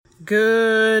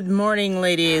Good morning,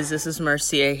 ladies. This is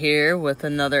Marcia here with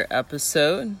another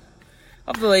episode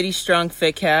of the Lady Strong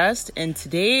Fitcast. And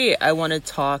today I want to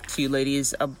talk to you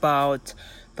ladies about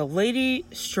the Lady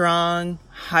Strong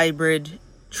Hybrid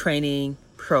Training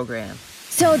Program.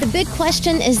 So the big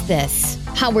question is this: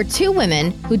 how were two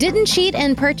women who didn't cheat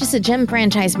and purchase a gym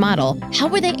franchise model, how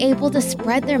were they able to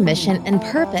spread their mission and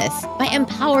purpose by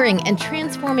empowering and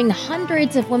transforming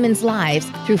hundreds of women's lives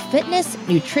through fitness,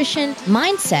 nutrition,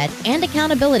 mindset, and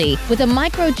accountability with a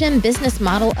micro gym business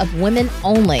model of women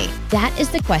only? That is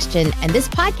the question, and this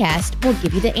podcast will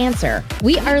give you the answer.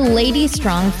 We are Lady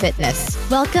Strong Fitness.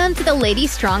 Welcome to the Lady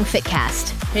Strong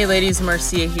Fitcast. Hey ladies,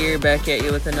 Marcia here, back at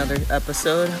you with another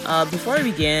episode. Before I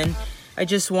begin, I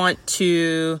just want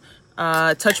to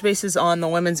touch bases on the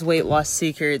Women's Weight Loss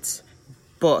Secrets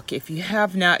book. If you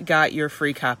have not got your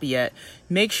free copy yet,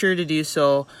 make sure to do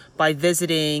so by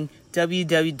visiting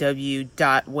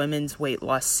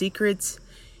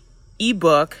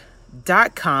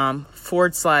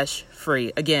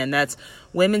www.womensweightlossecrets.ebook.com/free. Again, that's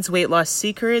Women's Weight Loss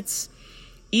Secrets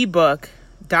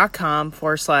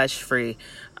ebook.com/free.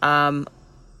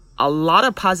 A lot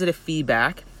of positive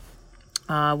feedback.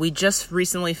 We just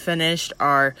recently finished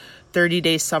our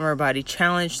 30-day summer body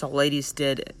challenge. The ladies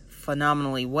did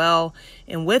phenomenally well.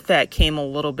 And with that came a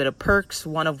little bit of perks,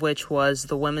 one of which was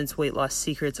the Women's Weight Loss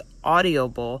Secrets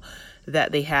Audible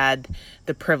that they had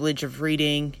the privilege of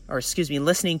listening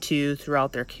to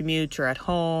throughout their commute or at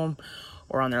home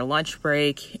or on their lunch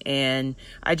break. And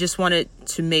I just wanted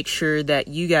to make sure that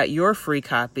you got your free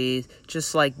copy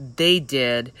just like they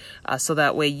did, so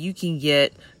that way you can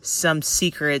get some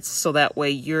secrets, so that way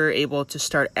you're able to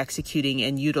start executing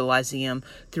and utilizing them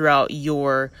throughout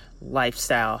your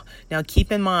lifestyle. Now, keep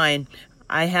in mind,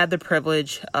 I had the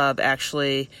privilege of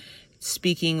actually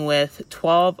speaking with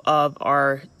 12 of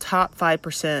our top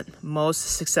 5%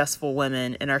 most successful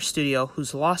women in our studio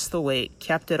who's lost the weight,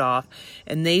 kept it off,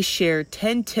 and they shared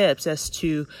 10 tips as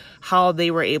to how they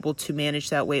were able to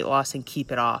manage that weight loss and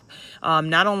keep it off.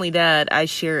 Not only that, I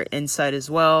share insight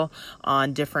as well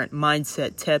on different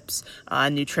mindset tips,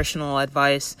 nutritional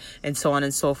advice, and so on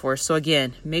and so forth. So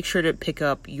again, make sure to pick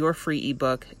up your free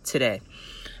ebook today.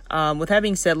 With that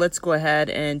being said, let's go ahead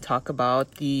and talk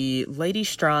about the Lady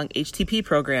Strong HTP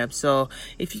program. So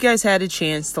if you guys had a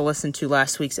chance to listen to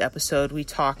last week's episode, we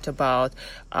talked about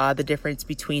the difference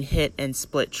between HIIT and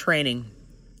split training.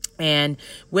 And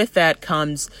with that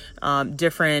comes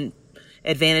different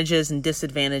advantages and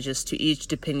disadvantages to each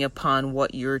depending upon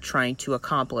what you're trying to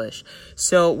accomplish.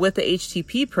 So with the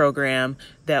HTP program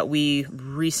that we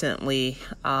recently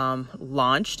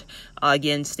launched,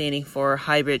 again standing for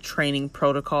Hybrid Training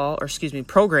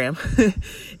Program,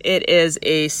 it is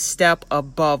a step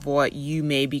above what you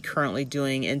may be currently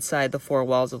doing inside the four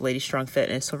walls of Lady Strong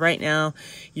Fitness. So right now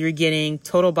you're getting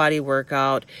total body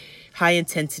workout, high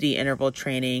intensity interval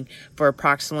training for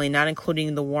approximately, not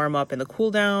including the warm up and the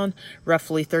cool down,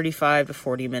 roughly 35 to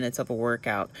 40 minutes of a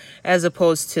workout. As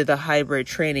opposed to the hybrid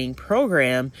training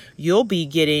program, you'll be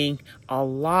getting a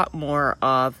lot more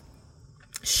of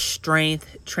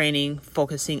strength training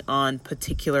focusing on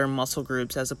particular muscle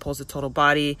groups as opposed to total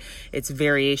body. It's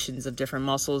variations of different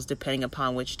muscles depending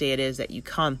upon which day it is that you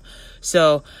come.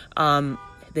 So,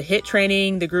 the HIIT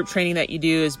training, the group training that you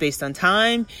do is based on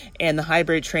time, and the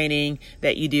hybrid training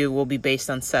that you do will be based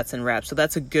on sets and reps. So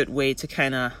that's a good way to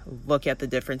kind of look at the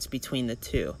difference between the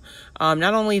two.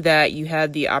 Not only that, you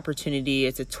have the opportunity,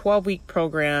 it's a 12-week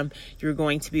program. You're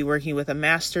going to be working with a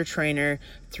master trainer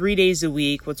 3 days a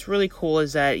week. What's really cool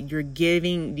is that you're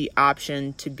giving the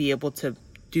option to be able to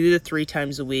do the 3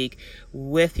 times a week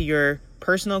with your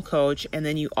personal coach, and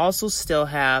then you also still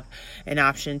have an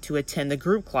option to attend the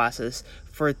group classes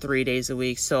for 3 days a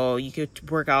week. So you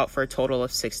could work out for a total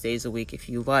of 6 days a week if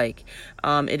you like.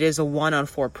 It is a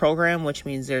 1-on-4 program, which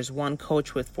means there's one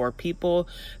coach with 4 people.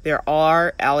 There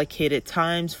are allocated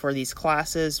times for these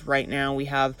classes. Right now we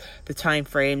have the time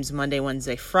frames Monday,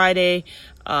 Wednesday, Friday,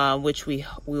 which we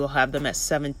will have them at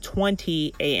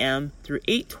 7:20 a.m. through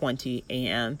 8:20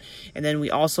 a.m. And then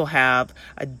we also have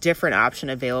a different option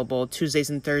available Tuesdays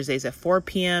and Thursdays at 4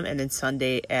 p.m. and then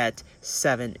Sunday at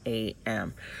 7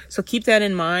 a.m. So keep that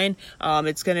in mind.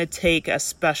 It's going to take a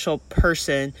special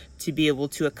person to be able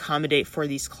to accommodate for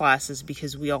these classes,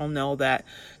 because we all know that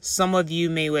some of you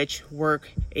may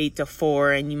work 8 to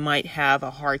 4 and you might have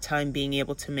a hard time being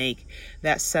able to make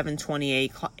that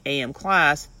 7:20 a.m.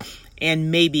 class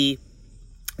and maybe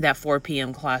that 4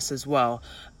 p.m. class as well.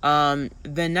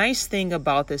 The nice thing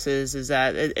about this is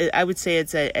that I would say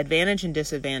it's an advantage and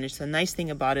disadvantage. The nice thing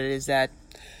about it is that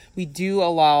we do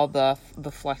allow the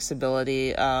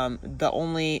flexibility. The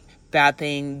only bad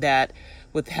thing that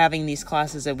with having these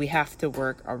classes that we have to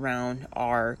work around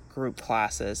our group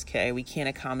classes. Okay, we can't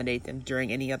accommodate them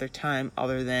during any other time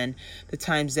other than the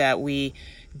times that we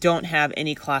don't have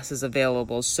any classes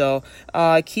available. So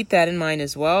keep that in mind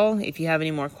as well. If you have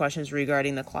any more questions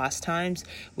regarding the class times,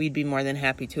 we'd be more than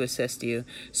happy to assist you.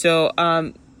 So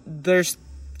there's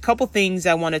a couple things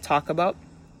I want to talk about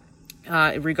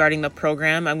regarding the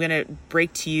program. I'm going to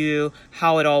break to you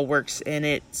how it all works, and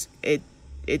it's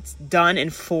done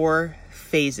in 4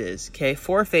 phases. Okay,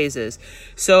 4 phases.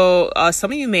 So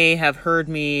some of you may have heard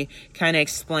me kind of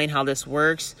explain how this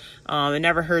works. It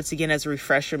never hurts, again, as a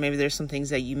refresher. Maybe there's some things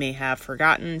that you may have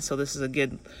forgotten, so this is a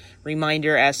good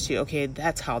reminder as to, okay,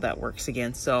 that's how that works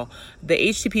again. So the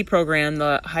HTP program,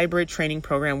 the hybrid training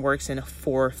program, works in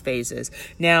 4 phases.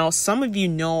 Now, some of you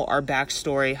know our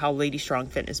backstory, how Lady Strong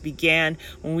Fitness began.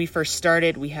 When we first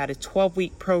started, we had a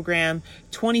 12-week program,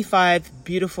 25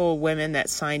 beautiful women that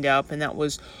signed up, and that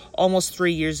was almost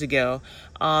 3 years ago.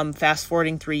 Fast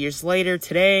forwarding 3 years later,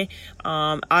 today,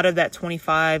 out of that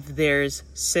 25, there's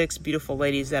 6 beautiful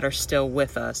ladies that are still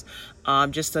with us.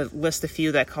 Just to list a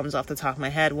few that comes off the top of my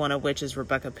head, one of which is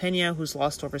Rebecca Pena, who's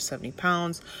lost over 70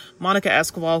 pounds, Monica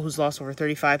Escobar, who's lost over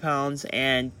 35 pounds,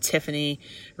 and Tiffany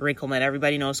Wrinkleman.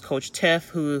 Everybody knows Coach Tiff,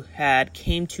 who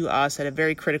came to us at a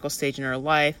very critical stage in her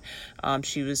life.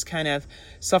 She was kind of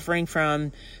suffering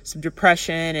from some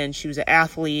depression, and she was an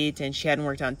athlete, and she hadn't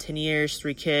worked out in 10 years,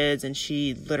 3 kids, and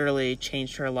she literally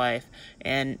changed her life.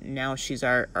 And now she's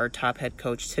our top head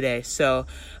coach today. So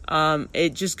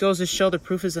it just goes to show the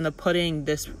proof is in the pudding.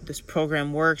 This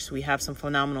program works. We have some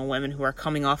phenomenal women who are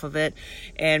coming off of it.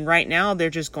 And right now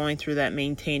they're just going through that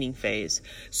maintaining phase.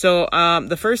 So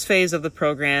the first phase of the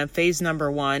program, phase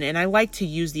number 1, and I like to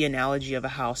use the analogy of a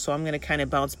house. So I'm going to kind of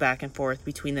bounce back and forth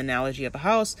between the analogy of a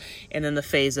house and then the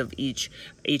phase of each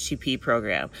HTP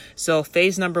program. So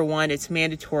phase number 1, it's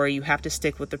mandatory. You have to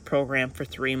stick with the program for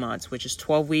 3 months, which is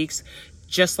 12 weeks.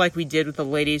 Just like we did with the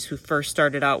ladies who first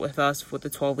started out with us with the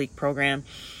 12-week program.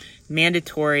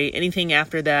 Mandatory. Anything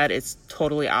after that, it's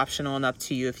totally optional and up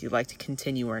to you if you'd like to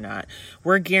continue or not.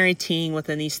 We're guaranteeing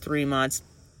within these 3 months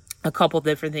a couple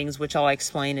different things, which I'll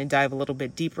explain and dive a little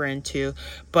bit deeper into.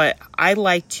 But I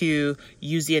like to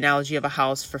use the analogy of a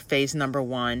house for phase number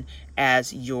 1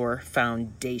 as your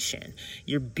foundation.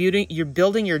 You're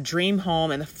building your dream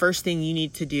home, and the first thing you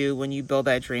need to do when you build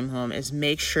that dream home is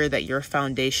make sure that your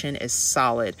foundation is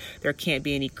solid. There can't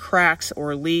be any cracks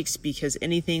or leaks, because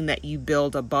anything that you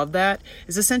build above that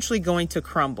is essentially going to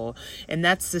crumble. And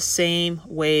that's the same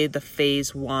way the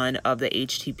phase 1 of the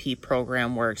HTP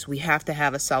program works. We have to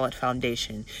have a solid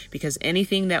foundation, because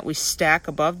anything that we stack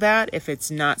above that, if it's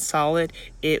not solid,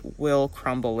 it will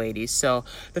crumble, ladies. So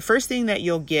the first thing that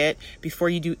you'll get before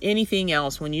you do anything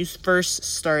else when you first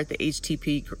start the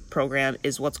HTP program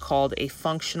is what's called a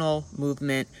functional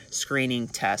movement screening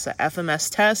test, a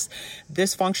FMS test.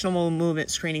 This functional movement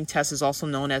screening test is also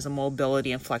known as a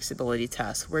mobility and flexibility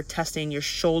test. We're testing your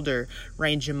shoulder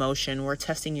range of motion. We're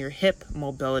testing your hip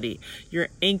mobility, your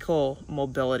ankle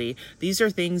mobility. These are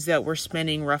things that we're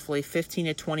spending roughly 15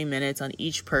 to 20 minutes on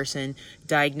each person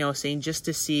diagnosing, just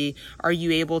to see, are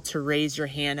you able to raise your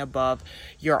hand above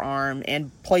your arm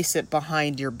and place it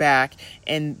behind your back,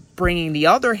 and bringing the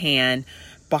other hand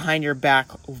behind your back,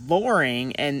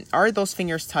 lowering, and are those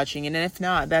fingers touching? And if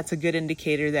not, that's a good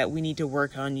indicator that we need to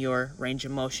work on your range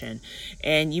of motion.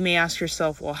 And you may ask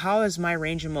yourself, well, how is my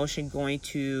range of motion going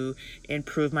to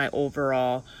improve my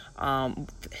overall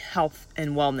health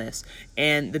and wellness?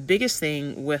 And the biggest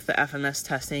thing with the FMS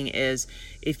testing is,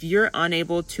 if you're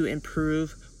unable to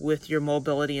improve with your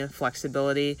mobility and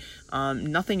flexibility,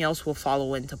 nothing else will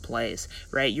follow into place,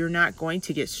 right? You're not going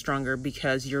to get stronger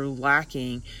because you're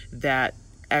lacking that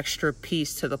extra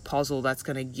piece to the puzzle that's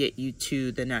going to get you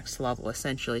to the next level,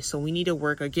 essentially. So we need to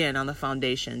work again on the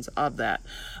foundations of that.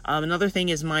 Another thing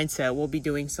is mindset. We'll be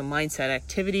doing some mindset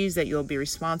activities that you'll be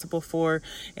responsible for,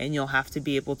 and you'll have to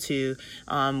be able to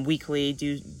weekly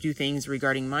do things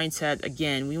regarding mindset.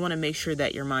 Again, we want to make sure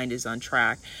that your mind is on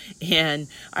track. And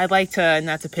I like to,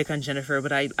 not to pick on Jennifer,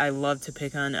 but I love to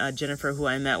pick on Jennifer, who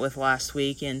I met with last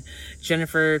week. And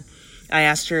Jennifer, I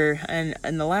asked her, and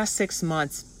in the last 6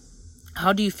 months,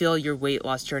 how do you feel your weight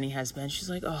loss journey has been? She's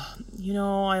like, oh,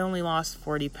 I only lost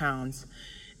 40 pounds.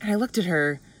 And I looked at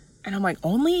her and I'm like,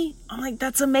 only? I'm like,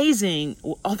 that's amazing.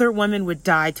 Other women would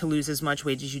die to lose as much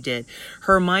weight as you did.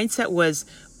 Her mindset was,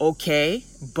 okay,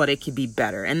 but it could be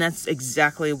better. And that's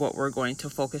exactly what we're going to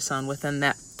focus on within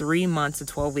that 3 months to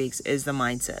 12 weeks, is the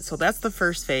mindset. So that's the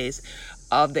first phase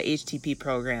of the HTP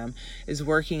program is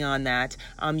working on that.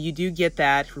 You do get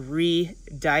that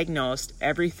re-diagnosed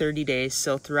every 30 days.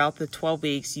 So throughout the 12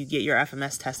 weeks, you get your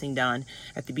FMS testing done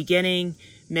at the beginning,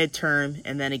 midterm,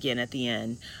 and then again at the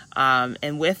end.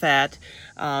 And with that,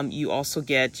 you also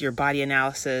get your body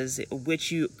analysis,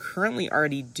 which you currently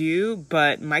already do.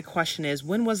 But my question is,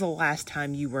 when was the last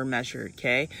time you were measured?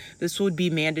 Okay, this would be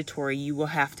mandatory. You will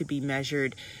have to be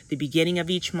measured the beginning of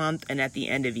each month and at the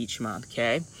end of each month.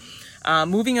 Okay.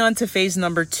 Moving on to phase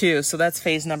number 2. So that's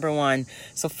phase number 1.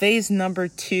 So phase number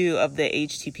 2 of the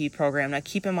HTP program. Now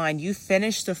keep in mind, you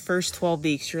finished the first 12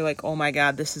 weeks. You're like, oh my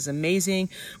God, this is amazing.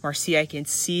 Marcia, I can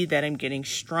see that I'm getting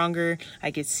stronger. I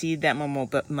can see that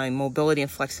my mobility and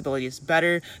flexibility is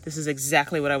better. This is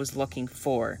exactly what I was looking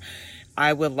for.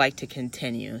 I would like to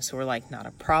continue. So we're like, not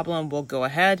a problem. We'll go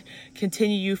ahead,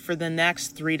 continue you for the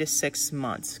next 3 to 6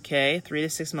 months. Okay, 3 to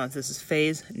 6 months. This is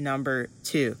phase number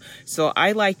 2. So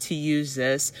I like to use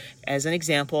this as an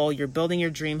example. You're building your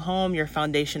dream home. Your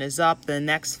foundation is up. The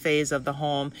next phase of the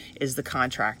home is the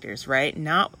contractors, right?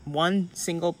 Not one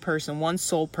single person, one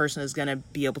sole person is going to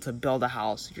be able to build a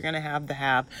house. You're going to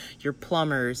have your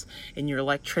plumbers and your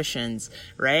electricians,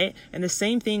 right? And the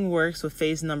same thing works with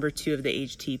phase number 2 of the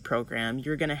HT program.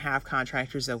 You're going to have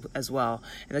contractors as well.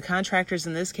 And the contractors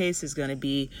in this case is going to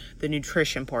be the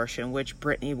nutrition portion, which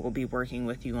Brittany will be working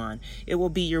with you on. It will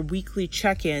be your weekly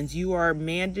check-ins.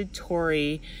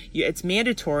 It's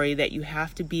mandatory that you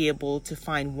have to be able to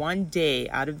find one day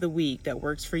out of the week that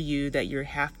works for you, that you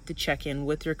have to check in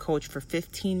with your coach for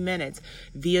 15 minutes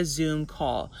via Zoom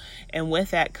call. And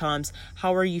with that comes,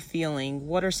 how are you feeling?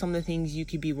 What are some of the things you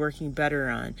could be working better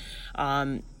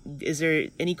on? Is there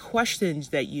any questions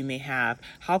that you may have?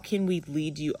 How can we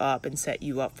lead you up and set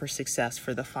you up for success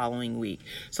for the following week?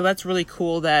 So that's really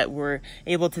cool that we're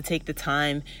able to take the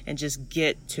time and just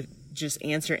get to just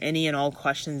answer any and all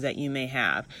questions that you may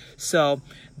have. So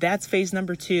that's phase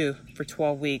number 2 for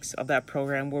 12 weeks of that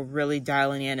program. We're really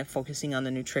dialing in and focusing on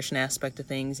the nutrition aspect of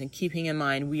things and keeping in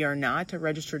mind we are not a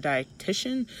registered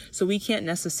dietitian, so we can't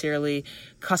necessarily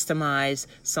customize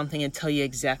something and tell you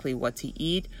exactly what to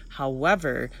eat.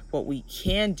 However, what we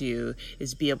can do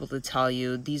is be able to tell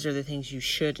you these are the things you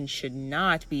should and should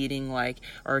not be eating, like,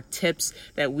 or tips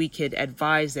that we could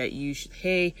advise that you should,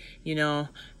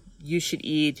 you should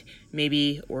eat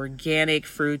maybe organic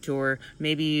fruit, or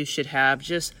maybe you should have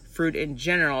just fruit in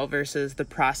general versus the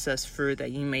processed fruit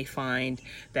that you may find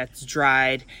that's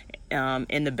dried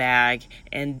in the bag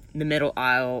in the middle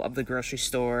aisle of the grocery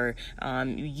store.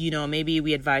 Maybe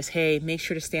we advise, hey, make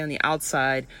sure to stay on the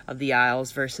outside of the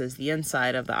aisles versus the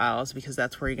inside of the aisles, because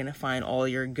that's where you're going to find all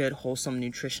your good, wholesome,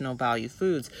 nutritional value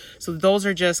foods. So those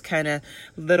are just kind of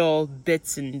little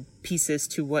bits and pieces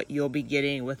to what you'll be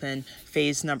getting within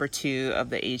phase number 2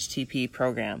 of the HTP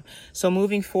program. So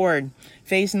moving forward,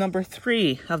 phase number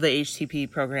 3 of the HTP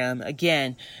program,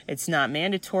 again, it's not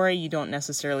mandatory. You don't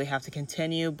necessarily have to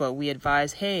continue, but we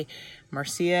advise, hey,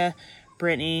 Marcia,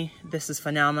 Brittany, this is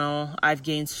phenomenal. I've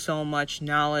gained so much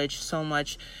knowledge, so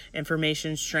much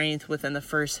information, strength within the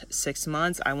first 6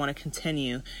 months. I want to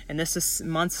continue. And this is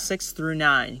months 6 through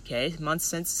 9, okay?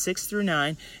 Months 6 through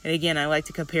 9. And again, I like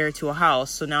to compare it to a house.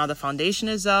 So now the foundation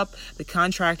is up. The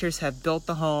contractors have built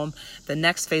the home. The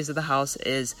next phase of the house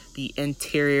is the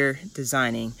interior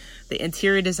designing. The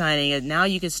interior designing, and now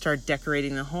you can start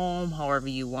decorating the home however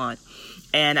you want.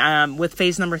 And with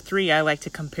phase number 3, I like to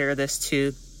compare this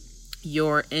to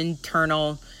your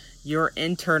internal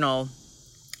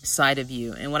side of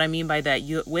you. And what I mean by that,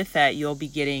 you'll be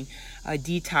getting a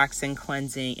detox and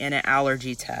cleansing and an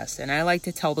allergy test. And I like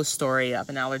to tell the story of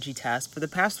an allergy test. For the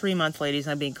past 3 months, ladies,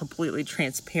 I'm being completely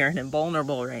transparent and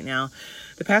vulnerable right now.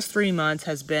 The past 3 months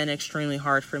has been extremely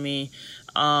hard for me.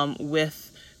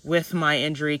 With my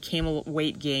injury came a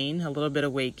little bit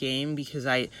of weight gain, because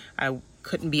I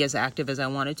couldn't be as active as I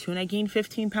wanted to, and I gained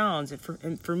 15 pounds.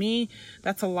 And for me,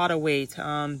 that's a lot of weight.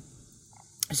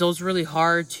 So it's really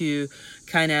hard to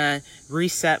kind of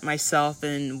reset myself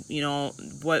and,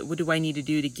 what do I need to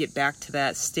do to get back to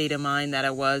that state of mind that I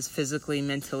was physically,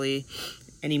 mentally,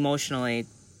 and emotionally.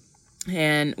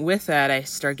 And with that, I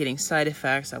started getting side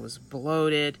effects. I was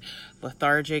bloated,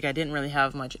 lethargic. I didn't really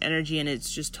have much energy, and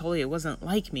it wasn't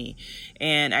like me.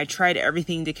 And I tried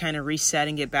everything to kind of reset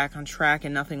and get back on track,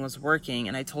 and nothing was working.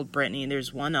 And I told Brittany,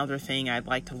 there's one other thing I'd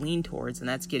like to lean towards, and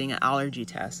that's getting an allergy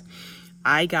test.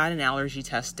 I got an allergy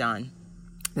test done.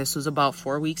 This was about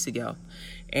 4 weeks ago.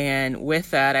 And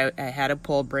with that, I had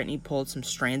to Brittany pulled some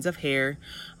strands of hair,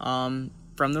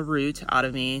 from the root out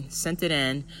of me, sent it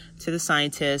in to the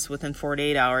scientists. Within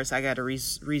 48 hours, I got a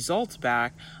results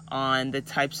back on the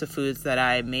types of foods that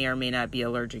I may or may not be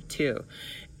allergic to.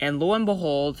 And lo and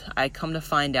behold, I come to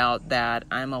find out that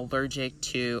I'm allergic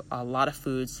to a lot of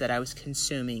foods that I was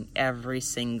consuming every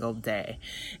single day.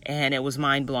 And it was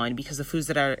mind-blowing because the foods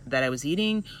that I was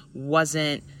eating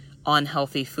wasn't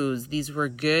unhealthy foods. These were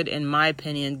good, in my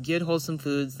opinion, good wholesome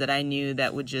foods that I knew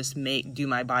that would just do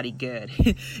my body good.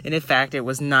 And in fact, it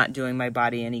was not doing my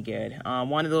body any good.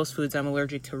 One of those foods, I'm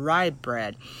allergic to rye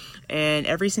bread. And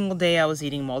every single day I was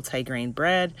eating multi-grain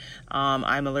bread.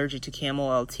 I'm allergic to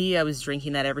Camel LT. I was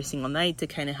drinking that every single night to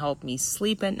kind of help me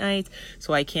sleep at night.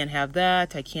 So I can't have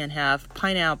that. I can't have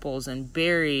pineapples and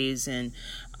berries. And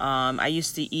I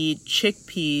used to eat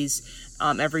chickpeas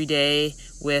every day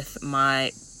with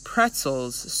my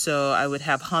pretzels. So I would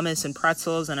have hummus and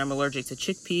pretzels, and I'm allergic to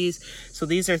chickpeas. So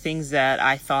these are things that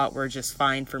I thought were just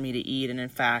fine for me to eat, and in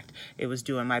fact, it was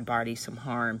doing my body some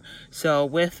harm. So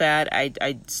with that,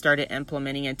 I started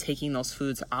implementing and taking those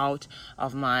foods out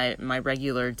of my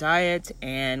regular diet,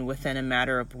 and within a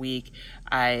matter of week,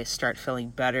 I start feeling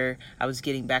better. I was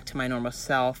getting back to my normal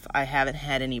self. I haven't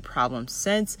had any problems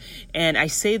since. And I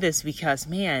say this because,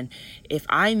 man, if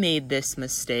I made this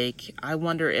mistake, I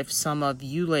wonder if some of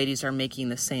you ladies are making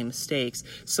the same mistakes.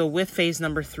 So with phase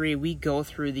number 3, we go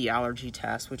through the allergy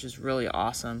test, which is really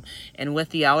awesome. And with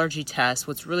the allergy test,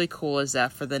 what's really cool is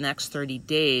that for the next 30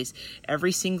 days,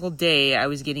 every single day, I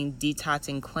was getting detox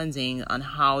and cleansing on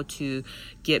how to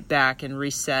get back and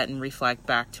reset and reflect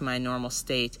back to my normal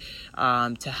state,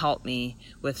 to help me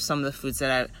with some of the foods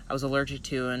that I was allergic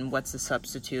to and what's the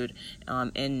substitute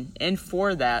and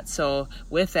for that. So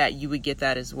with that, you would get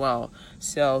that as well.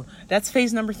 So that's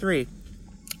phase number 3.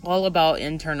 All about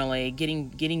internally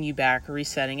getting you back,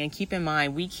 resetting. And keep in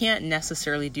mind, we can't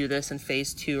necessarily do this in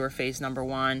phase 2 or phase number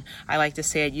 1. I like to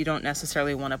say it, you don't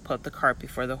necessarily want to put the cart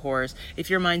before the horse.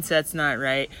 If your mindset's not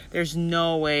right, there's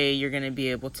no way you're going to be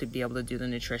able to do the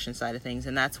nutrition side of things.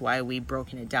 And that's why we've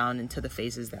broken it down into the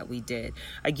phases that we did.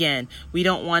 Again, we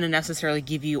don't want to necessarily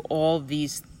give you all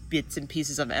these bits and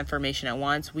pieces of information at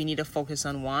once. We need to focus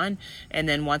on one, and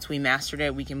then once we mastered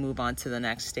it, we can move on to the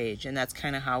next stage. And that's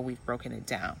kind of how we've broken it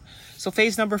down. So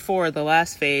phase number 4, the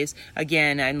last phase,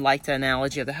 again, I like the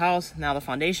analogy of the house. Now the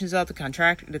foundation's up,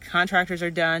 the contractors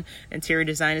are done, interior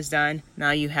design is done.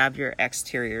 Now you have your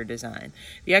exterior design.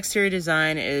 The exterior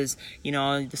design is,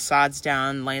 the sod's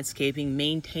down, landscaping,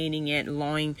 maintaining it,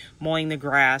 mowing the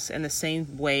grass, and the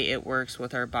same way it works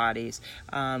with our bodies.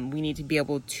 We need to be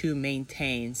able to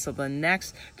maintain. So the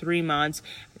next 3 months,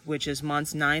 which is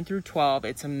months 9 through 12,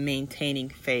 it's a maintaining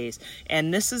phase.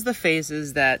 And this is the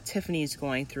phases that Tiffany's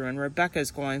going through and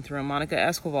Rebecca's going through and Monica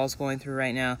Escobar's going through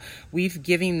right now. We've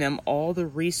given them all the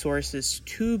resources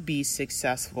to be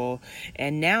successful.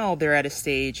 And now they're at a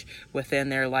stage within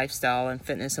their lifestyle and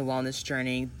fitness and wellness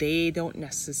journey. They don't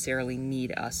necessarily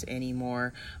need us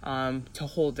anymore to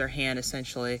hold their hand,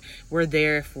 essentially. We're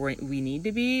there if we need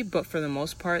to be, but for the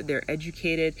most part, they're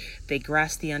educated. They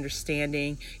grasp the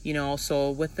understanding, so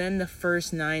within the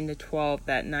first 9 to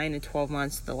 12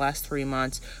 months, the last 3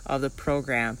 months of the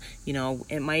program,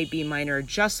 it might be minor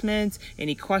adjustments,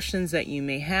 any questions that you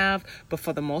may have, but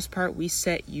for the most part, we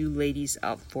set you ladies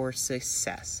up for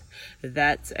success.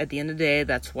 That's, at the end of the day,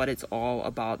 that's what it's all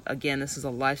about. Again, this is a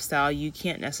lifestyle. You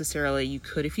can't necessarily, you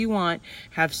could if you want,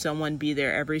 have someone be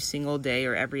there every single day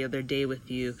or every other day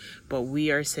with you, but we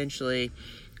are essentially,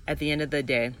 at the end of the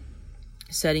day,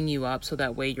 setting you up so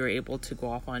that way you're able to go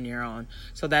off on your own.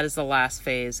 So that is the last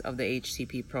phase of the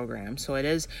HTP program. So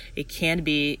it can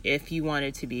be, if you want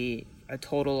it to be, a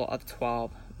total of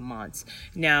 12 months.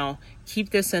 Now, keep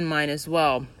this in mind as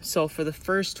well. So for the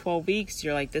first 12 weeks,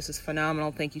 you're like, this is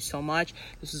phenomenal. Thank you so much.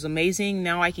 This is amazing.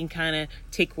 Now I can kind of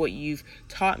take what you've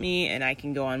taught me and I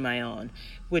can go on my own,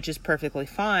 which is perfectly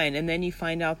fine. And then you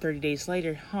find out 30 days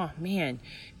later, man,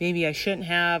 maybe I shouldn't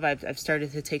have. I've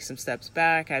started to take some steps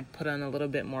back. I've put on a little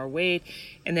bit more weight.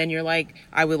 And then you're like,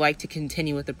 I would like to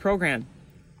continue with the program.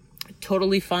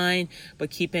 Totally fine, but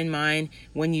keep in mind,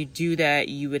 when you do that,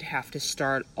 you would have to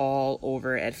start all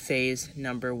over at phase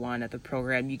number 1 of the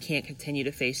program. You can't continue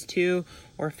to phase 2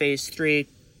 or phase 3.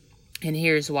 And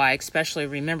here's why. Especially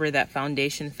remember that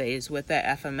foundation phase with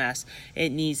that FMS, it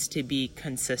needs to be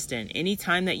consistent.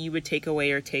 Anytime that you would take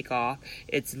away or take off,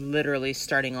 it's literally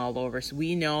starting all over. So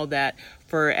we know that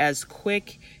for as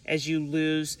quick as you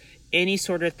lose any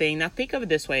sort of thing, now think of it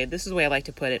this way. This is the way I like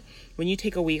to put it. When you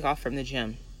take a week off from the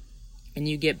gym, and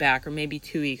you get back, or maybe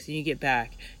 2 weeks and you get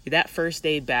back, that first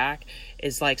day back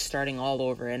is like starting all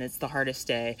over, and it's the hardest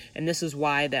day. And this is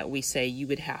why that we say you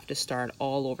would have to start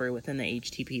all over within the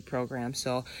HTP program.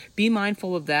 So be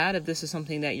mindful of that. If this is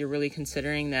something that you're really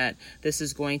considering, that this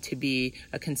is going to be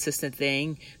a consistent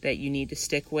thing that you need to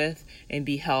stick with and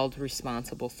be held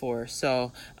responsible for.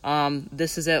 So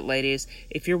this is it, ladies.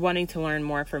 If you're wanting to learn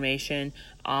more information,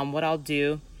 what I'll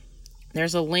do,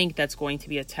 there's a link that's going to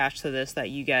be attached to this that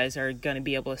you guys are going to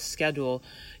be able to schedule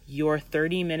your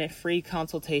 30-minute free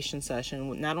consultation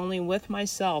session, not only with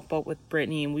myself, but with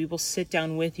Brittany. And we will sit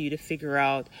down with you to figure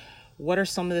out what are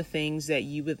some of the things that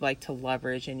you would like to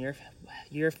leverage in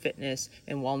your fitness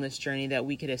and wellness journey that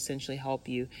we could essentially help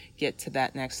you get to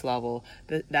that next level.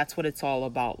 That's what it's all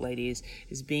about, ladies,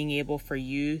 is being able for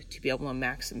you to be able to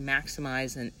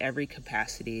maximize in every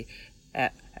capacity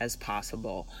as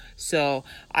possible. So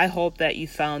I hope that you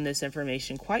found this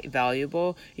information quite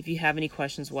valuable. If you have any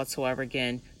questions whatsoever,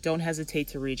 again, don't hesitate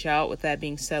to reach out. With that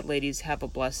being said, ladies, have a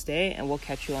blessed day, and we'll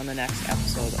catch you on the next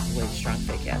episode of Lady Strong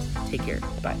Fitcast. Take care.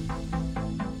 Bye.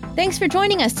 Thanks for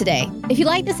joining us today. If you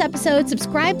like this episode,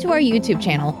 subscribe to our YouTube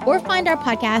channel or find our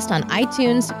podcast on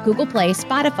iTunes, Google Play,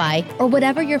 Spotify, or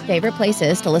whatever your favorite place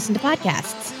is to listen to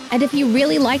podcasts. And if you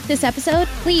really liked this episode,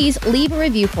 please leave a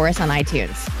review for us on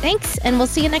iTunes. Thanks, and we'll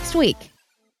see you next week.